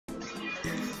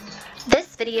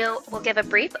This video will give a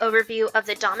brief overview of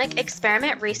the DAMIC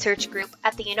Experiment Research Group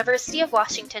at the University of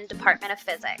Washington Department of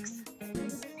Physics.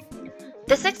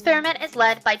 This experiment is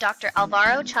led by Dr.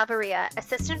 Alvaro Chavarria,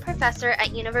 Assistant Professor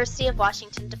at University of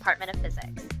Washington Department of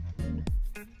Physics.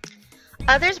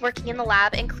 Others working in the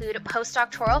lab include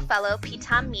postdoctoral fellow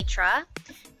Pitam Mitra,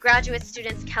 graduate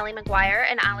students Kelly McGuire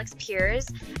and Alex Piers,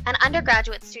 and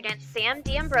undergraduate students Sam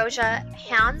D'Ambrosia,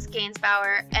 Hans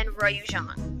Gainsbauer, and Royu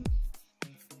Zhang.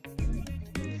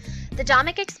 The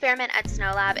DAMIC experiment at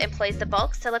SNOLAB employs the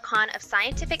bulk silicon of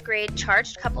scientific-grade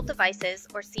charged coupled devices,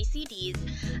 or CCDs,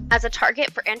 as a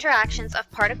target for interactions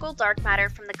of particle dark matter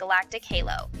from the galactic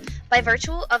halo. By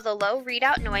virtue of the low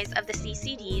readout noise of the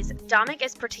CCDs, DAMIC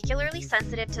is particularly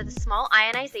sensitive to the small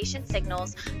ionization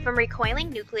signals from recoiling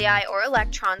nuclei or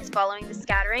electrons following the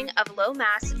scattering of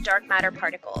low-mass dark matter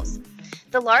particles.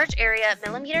 The large area,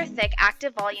 millimeter-thick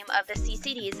active volume of the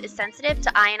CCDs is sensitive to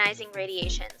ionizing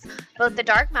radiations, both the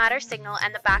dark matter signal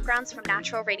and the backgrounds from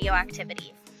natural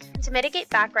radioactivity. To mitigate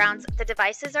backgrounds, the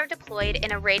devices are deployed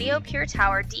in a radio-pure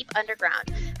tower deep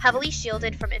underground, heavily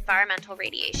shielded from environmental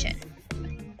radiation.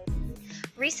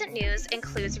 Recent news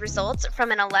includes results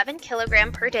from an 11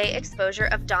 kilogram per day exposure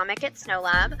of DAMIC at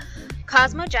SNOLAB,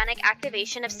 cosmogenic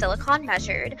activation of silicon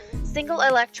measured, single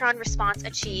electron response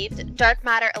achieved, dark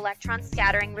matter electron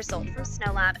scattering result from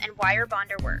SNOLAB, and wire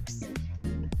bonder works.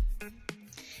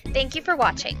 Thank you for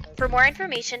watching. For more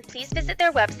information, please visit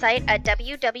their website at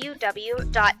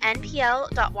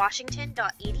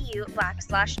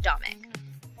www.npl.washington.edu/DAMIC.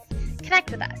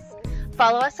 Connect with us.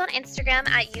 Follow us on Instagram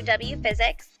at UW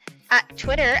Physics, at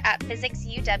Twitter at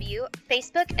PhysicsUW,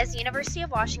 Facebook as University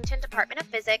of Washington Department of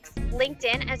Physics,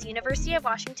 LinkedIn as University of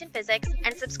Washington Physics,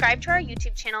 and subscribe to our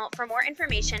YouTube channel for more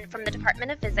information from the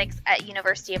Department of Physics at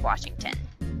University of Washington.